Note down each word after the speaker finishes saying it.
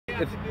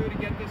have to do to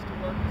get this to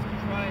work is to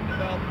try and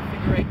develop a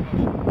figure 8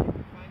 motion. You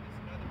can find this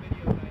in other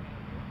videos I have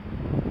here.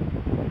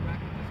 The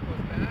racket just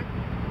goes back,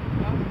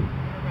 up,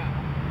 and around.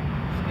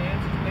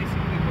 Stance is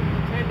basically what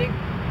we're pretending.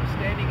 We're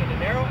standing in a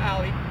narrow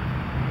alley,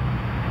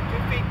 2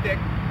 feet thick,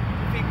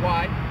 2 feet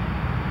wide,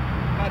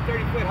 about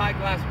 30-foot high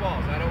glass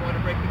walls. I don't want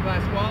to break the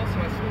glass walls,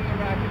 so I swing the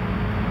racket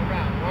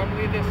around.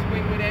 Normally this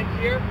swing would end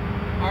here.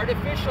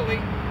 Artificially,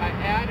 I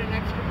add an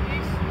extra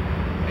piece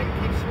and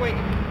keep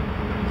swinging.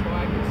 So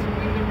I can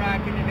swing the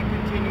racket in a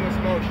continuous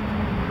motion.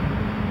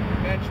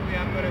 Eventually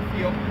I'm going to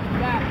feel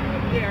flat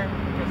up there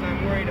because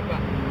I'm worried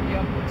about the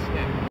upward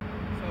snap.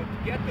 So to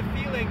get the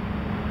feeling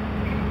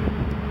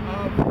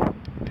of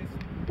this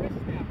wrist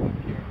snap up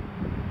here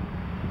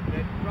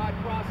that Rod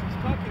Cross is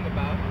talking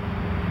about,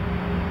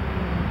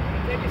 I'm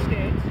going to take a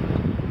stance,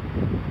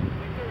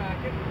 take the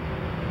racket,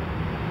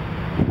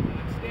 and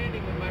I'm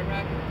standing with my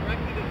racket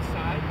directly to the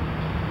side,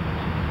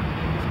 and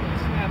I'm just going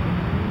to snap it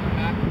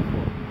back and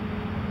forth.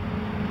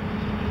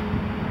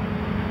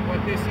 What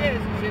this is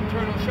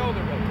internal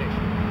shoulder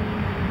rotation.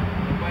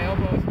 And my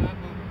elbow is not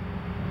moving.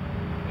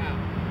 Now,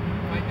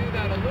 if I do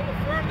that a little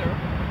further,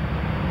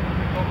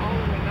 go all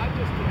the way not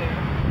just to there,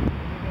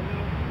 with a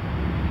little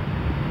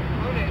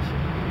pronation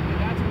to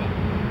that spot.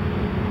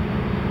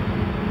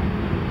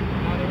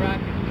 Now the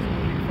racket is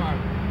moving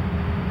farther.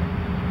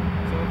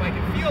 So if I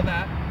can feel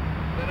that,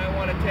 then I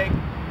want to take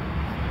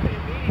and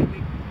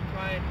immediately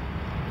try and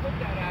put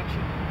that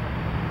action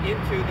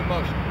into the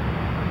motion.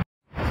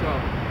 So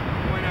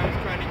the point I was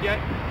trying to get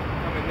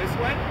coming this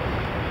way,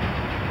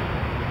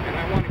 and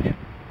I want to get